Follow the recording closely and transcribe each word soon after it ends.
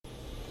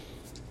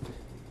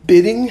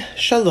bidding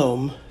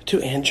shalom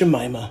to Aunt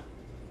Jemima.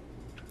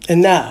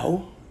 And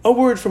now, a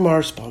word from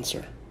our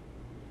sponsor.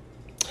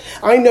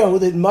 I know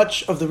that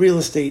much of the real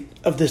estate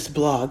of this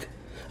blog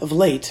of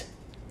late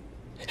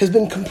has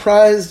been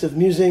comprised of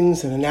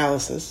musings and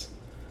analysis,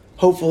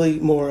 hopefully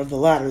more of the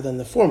latter than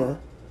the former,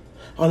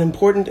 on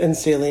important and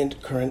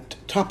salient current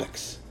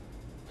topics.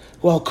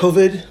 While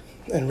COVID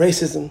and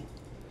racism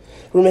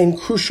remain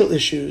crucial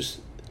issues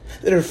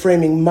that are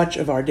framing much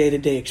of our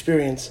day-to-day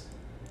experience,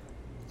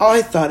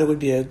 I thought it would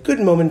be a good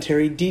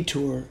momentary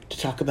detour to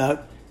talk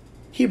about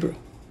Hebrew.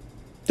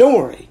 Don't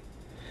worry.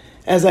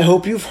 As I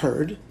hope you've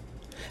heard,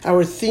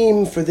 our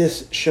theme for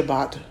this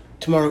Shabbat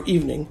tomorrow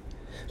evening,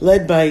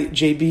 led by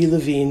J.B.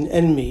 Levine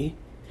and me,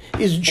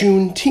 is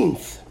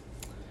Juneteenth,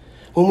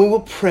 when we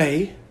will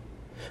pray,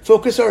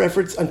 focus our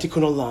efforts on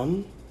Tikkun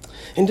Olam,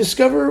 and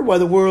discover why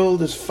the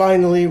world is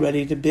finally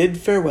ready to bid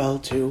farewell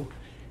to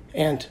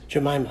Aunt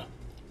Jemima.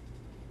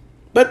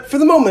 But for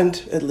the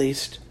moment, at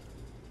least,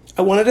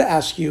 I wanted to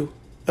ask you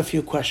a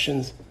few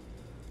questions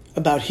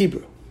about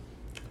Hebrew.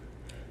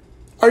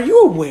 Are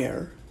you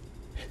aware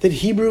that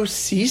Hebrew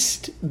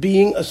ceased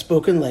being a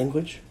spoken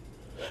language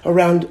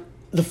around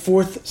the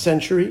 4th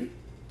century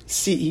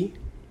CE?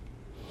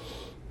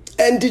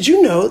 And did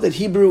you know that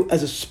Hebrew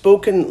as a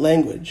spoken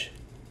language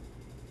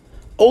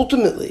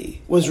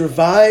ultimately was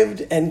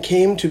revived and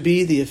came to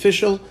be the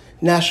official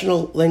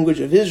national language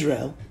of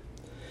Israel,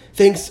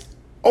 thanks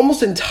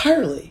almost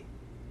entirely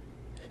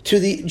to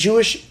the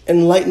Jewish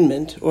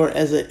Enlightenment, or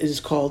as it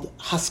is called,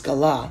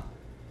 Haskalah,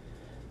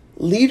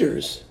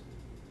 leaders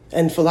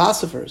and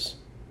philosophers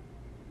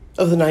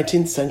of the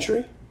 19th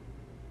century?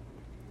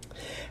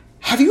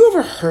 Have you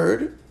ever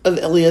heard of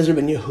Eliezer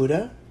ben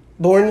Yehuda,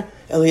 born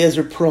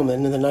Eliezer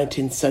Perlman in the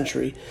 19th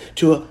century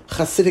to a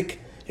Hasidic,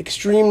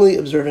 extremely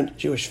observant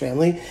Jewish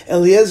family?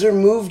 Eliezer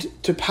moved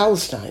to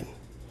Palestine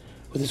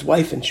with his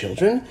wife and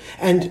children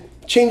and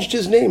changed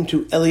his name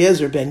to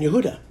Eliezer ben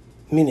Yehuda,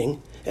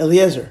 meaning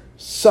Eliezer,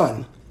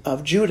 son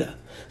of Judah,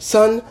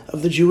 son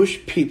of the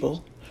Jewish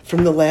people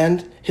from the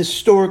land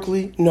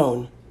historically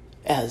known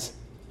as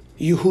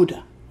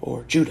Yehuda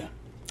or Judah.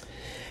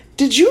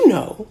 Did you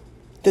know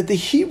that the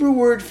Hebrew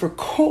word for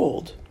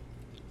cold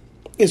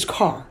is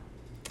kar,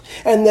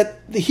 and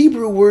that the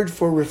Hebrew word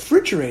for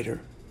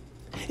refrigerator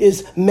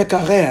is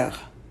mekarer,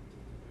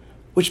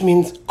 which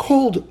means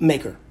cold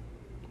maker?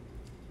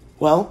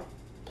 Well,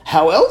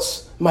 how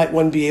else might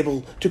one be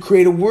able to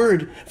create a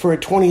word for a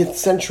 20th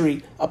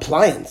century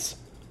appliance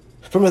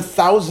from a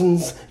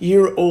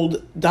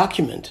thousands-year-old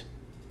document,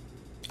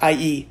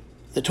 i.e.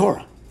 the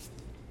Torah?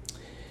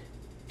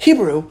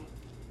 Hebrew,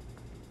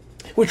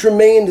 which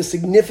remained a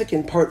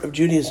significant part of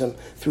Judaism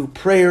through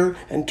prayer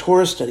and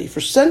Torah study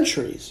for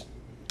centuries,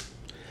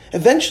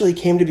 eventually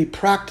came to be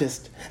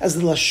practiced as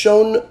the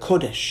Lashon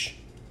Kodesh,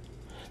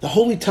 the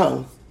holy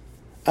tongue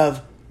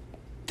of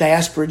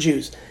diaspora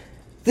Jews.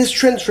 This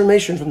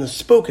transformation from the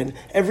spoken,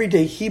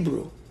 everyday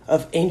Hebrew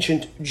of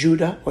ancient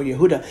Judah or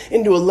Yehuda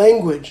into a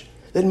language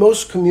that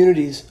most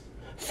communities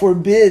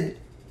forbid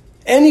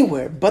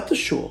anywhere but the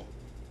shul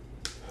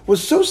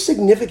was so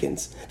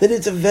significant that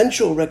its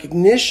eventual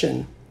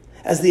recognition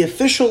as the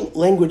official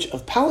language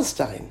of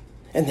Palestine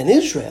and then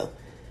Israel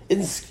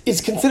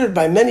is considered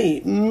by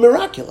many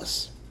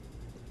miraculous.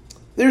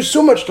 There's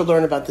so much to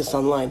learn about this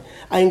online.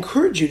 I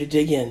encourage you to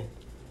dig in.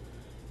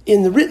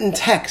 In the written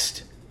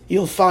text,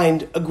 you'll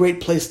find a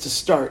great place to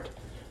start,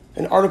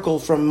 an article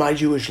from My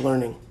Jewish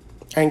Learning.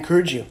 I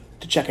encourage you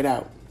to check it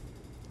out.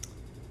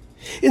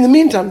 In the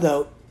meantime,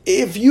 though,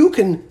 if you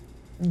can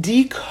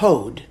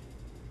decode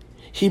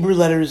Hebrew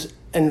letters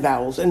and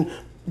vowels, and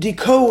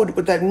decode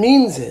what that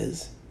means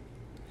is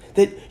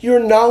that you're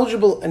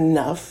knowledgeable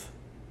enough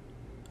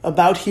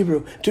about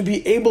Hebrew to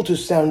be able to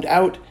sound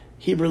out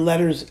Hebrew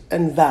letters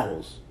and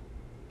vowels,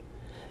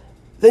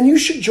 then you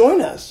should join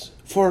us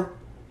for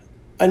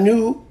a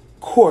new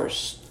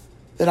course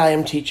that I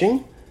am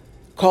teaching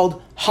called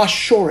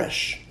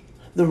Hashoresh,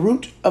 the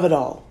root of it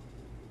all.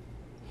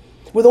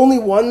 With only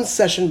one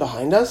session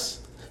behind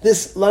us,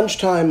 this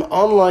lunchtime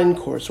online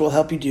course will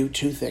help you do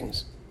two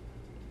things.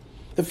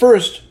 The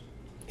first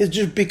is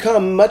to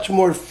become much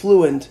more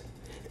fluent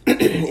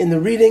in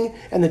the reading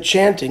and the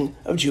chanting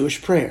of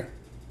Jewish prayer.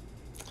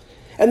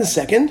 And the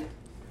second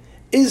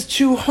is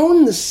to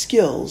hone the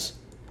skills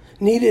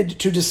needed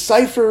to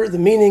decipher the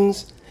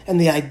meanings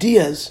and the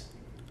ideas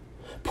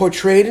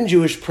portrayed in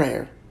Jewish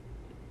prayer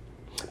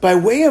by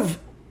way of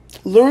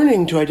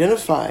learning to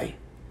identify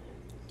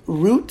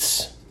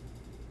roots,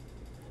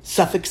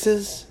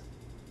 suffixes,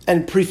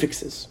 and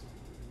prefixes.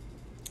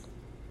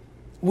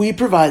 We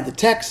provide the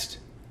text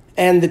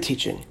and the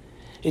teaching.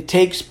 It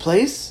takes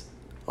place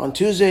on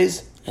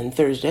Tuesdays and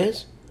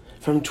Thursdays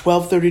from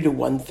 12:30 to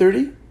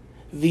 1:30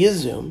 via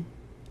Zoom,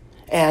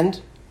 and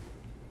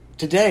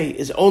today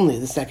is only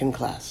the second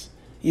class.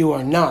 You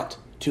are not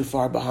too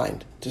far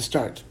behind to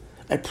start.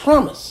 I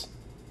promise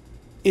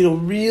it'll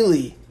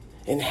really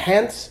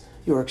enhance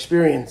your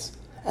experience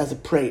as a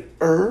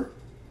prayer,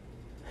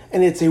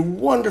 and it's a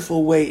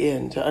wonderful way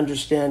in to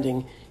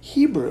understanding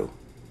Hebrew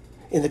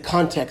in the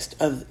context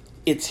of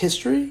its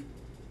history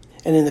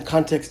and in the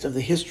context of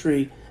the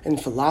history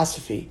and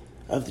philosophy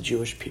of the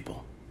Jewish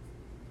people.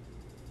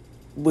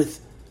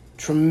 With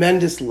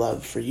tremendous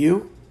love for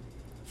you,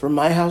 from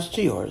my house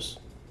to yours,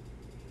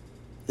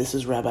 this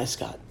is Rabbi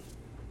Scott.